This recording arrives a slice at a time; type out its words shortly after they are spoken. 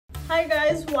Hi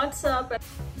guys, what's up?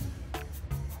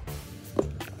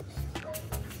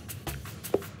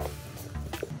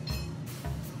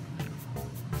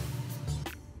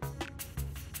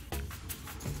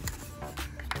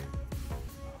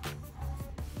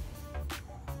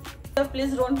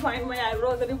 Please don't find my eyebrow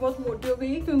अगर ये बहुत मोटी हो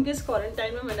गई है, क्योंकि इस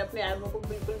क्वारंटाइन में मैंने अपने आईब्रो को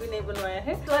बिल्कुल भी नहीं बनवाया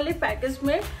है। तो वाले पैकेज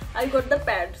में आई गॉट द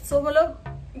पैड। सो मतलब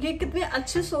ये कितनी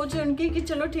अच्छी सोच है उनकी कि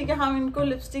चलो ठीक है हम इनको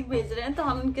लिपस्टिक भेज रहे हैं, तो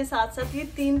हम इनके साथ साथ ये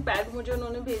 3 पैड मुझे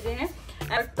उन्होंने भेजे हैं।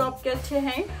 तो आपके अच्छे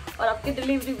हैं और आपकी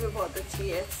डिलीवरी भी बहुत अच्छी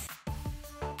है।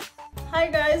 Hi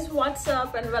guys, what's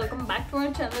up and welcome back to my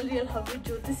channel real हबी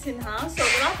ज्योति सिन्हा। सो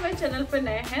अगर आप मेरे चैनल पे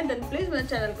नए हैं देन प्लीज मेरे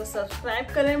चैनल को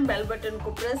सब्सक्राइब करें, बेल बटन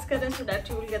को प्रेस करें so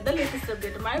that you will get the latest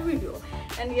update my video.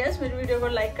 And yes, मेरी वीडियो को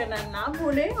लाइक करना ना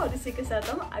भूलें और इसी के साथ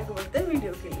हम आगे बढ़ते हैं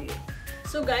वीडियो के लिए।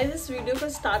 सो गाइज, इस वीडियो को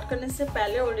स्टार्ट करने से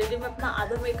पहले ऑलरेडी मैं अपना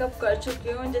आधा मेकअप कर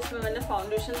चुकी हूँ, जिसमें मैंने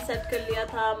फाउंडेशन सेट कर लिया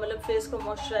था, मतलब फेस को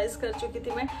मॉइस्चराइज कर चुकी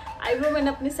थी मैं। आईब्रो मैंने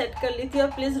अपनी सेट कर ली थी। और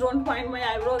please don't mind my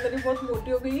eyebrow अगर ये बहुत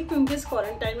मोटी हो गई है, क्योंकि इस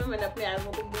क्वारंटाइन में मैंने अपने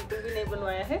आईब्रो को बिल्कुल भी नहीं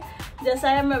बनवाया है। जैसा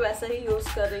है मैं वैसा ही यूज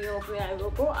कर रही हूँ अपने आईब्रो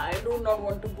को। I do not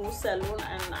want to go salon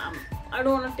and I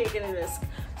don't want to take any risk.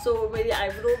 सो मेरी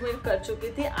आईब्रो मेरी कर चुकी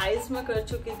थी, आईज में कर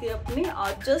चुकी थी अपनी,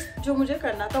 और जस्ट जो मुझे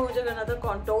करना था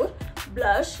कॉन्टोर,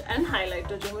 ब्लश एंड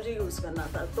हाइलाइटर जो मुझे यूज करना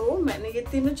था। तो मैंने ये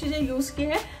तीनों चीजें यूज की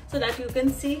है so that you can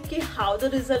see कि how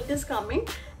the result is coming.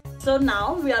 So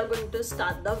now we are going to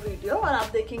start the video और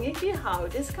आप देखेंगे कि how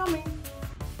it is coming.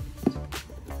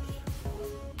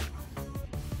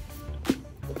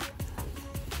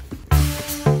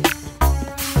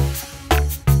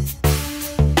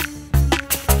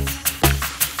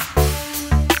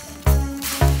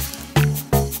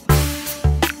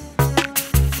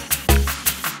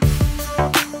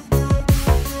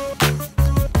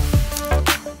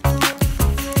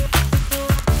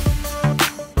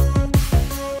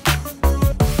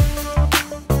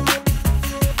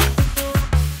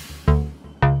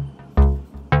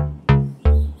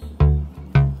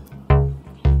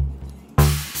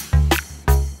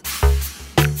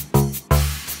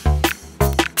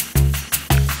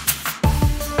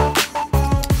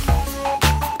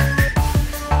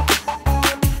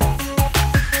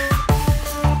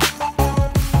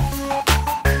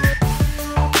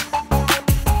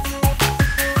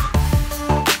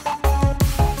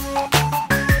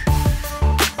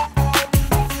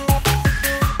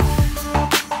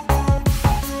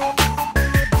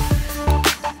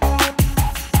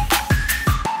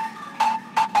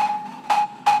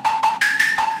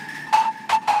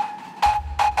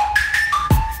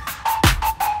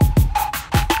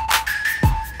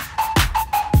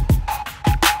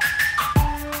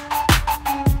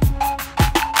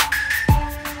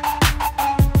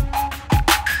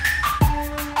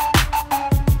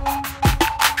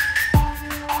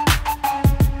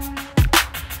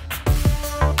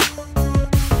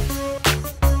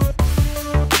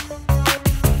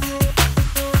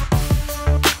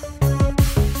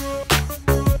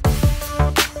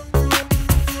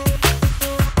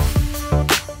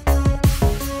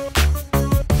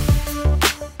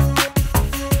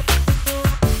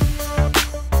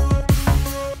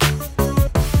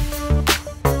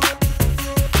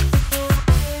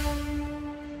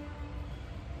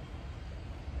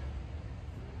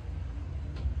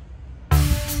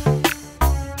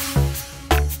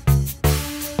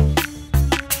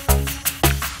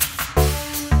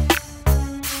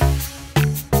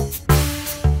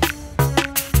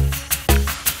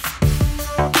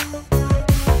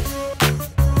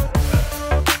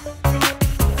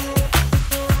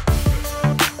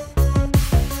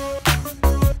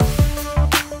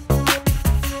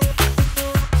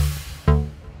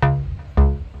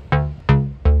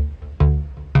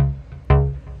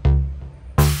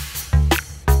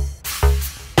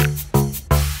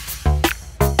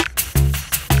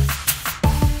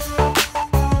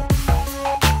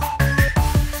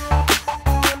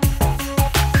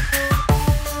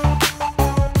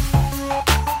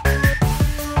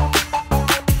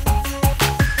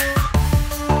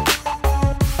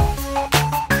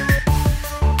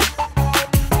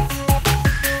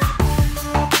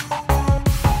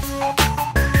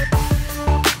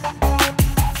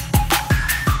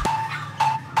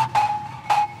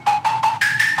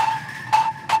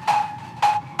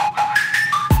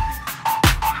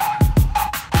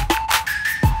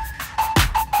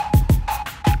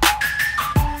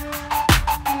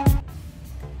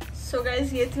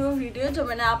 Video जो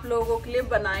मैंने आप लोगों के लिए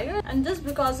बनाई है, and just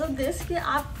because of this कि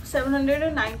आप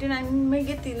 799 में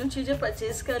ये तीनों चीजें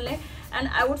परचेज कर लें। And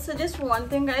I would suggest one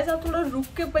thing guys, आप थोड़ा रुक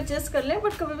के परचेज कर लें,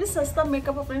 बट कभी भी सस्ता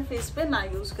मेकअप अपने फेस पे ना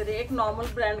यूज करें। एक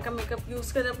नॉर्मल ब्रांड का मेकअप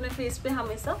यूज करें अपने फेस पे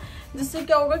हमेशा, जिससे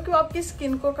क्या होगा कि वो आपकी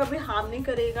स्किन को कभी हार्म नहीं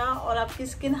करेगा और आपकी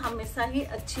स्किन हमेशा ही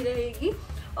अच्छी रहेगी।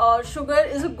 और sugar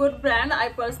is a good brand, I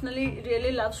personally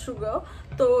really love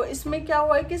sugar. तो इसमें क्या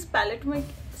हुआ है कि इस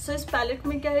पैलेट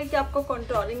में क्या है कि आपको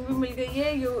कंटूरिंग भी मिल गई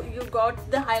है, you got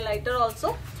the highlighter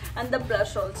also and the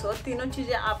blush also, तीनों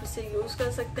चीजें आप इसे यूज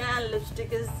कर सकते हैं। And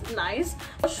lipstick is nice.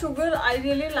 और sugar I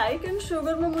really like. And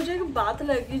sugar में मुझे एक बात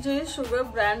लगी, जो ये शुगर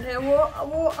ब्रांड है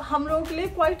वो हम लोगों के लिए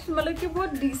क्वाइट मतलब कि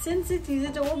बहुत डिसेंट सी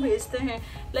चीजें जो वो भेजते हैं।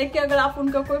 लाइक कि अगर आप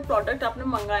उनका कोई प्रोडक्ट आपने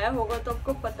मंगाया होगा तो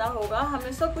आपको पता होगा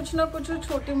हमेशा कुछ ना कुछ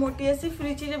छोटी मोटी ऐसी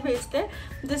फ्री चीजें भेजते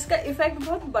हैं जिसका इफेक्ट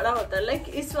बहुत बड़ा होता है। लाइक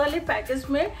इस वाले पैकेज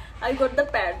में आई गॉट द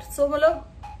पैड। सो मतलब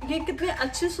ये कितनी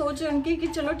अच्छी सोच है उनकी कि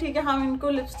चलो ठीक है हम इनको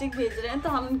लिपस्टिक भेज रहे हैं तो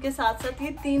हम इनके साथ साथ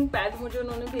ये 3 पैड मुझे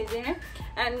उन्होंने भेजे हैं।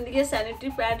 एंड ये सैनिटरी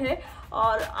पैड है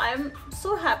और I am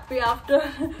so happy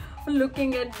after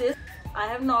looking at this. I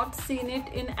have not seen it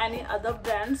in any other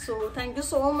brand, so thank you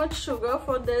so much Sugar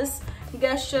for this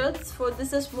gestures, for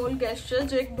this small gesture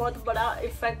जो एक बहुत बड़ा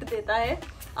effect देता है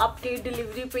आपकी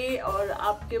delivery पे। और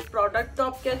आपके प्रोडक्ट तो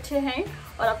आपके अच्छे हैं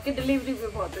और आपकी डिलीवरी भी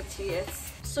बहुत अच्छी है।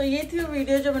 सो ये थी वो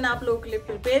वीडियो जो मैंने आप लोगों के लिए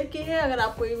प्रिपेयर की है। अगर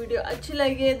आपको ये वीडियो अच्छी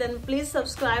लगी then please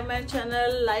subscribe my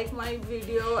channel, like my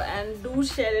video and do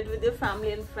share it with your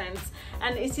family and friends.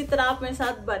 And इसी तरह आप मेरे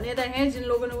साथ बने रहें। जिन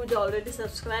लोगों ने मुझे ऑलरेडी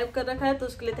सब्सक्राइब कर रखा है तो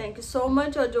उसके लिए थैंक यू सो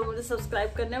मच, और जो मुझे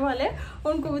सब्सक्राइब करने वाले हैं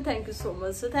उनको भी thank you so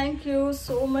much. So thank you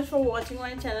so much for watching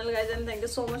my channel guys and thank you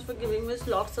so much for giving me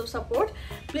lots of support.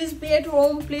 Please be at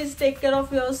home, please take care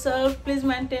of your self, please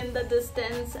maintain the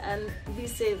distance and be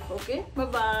safe. Okay, bye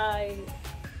bye.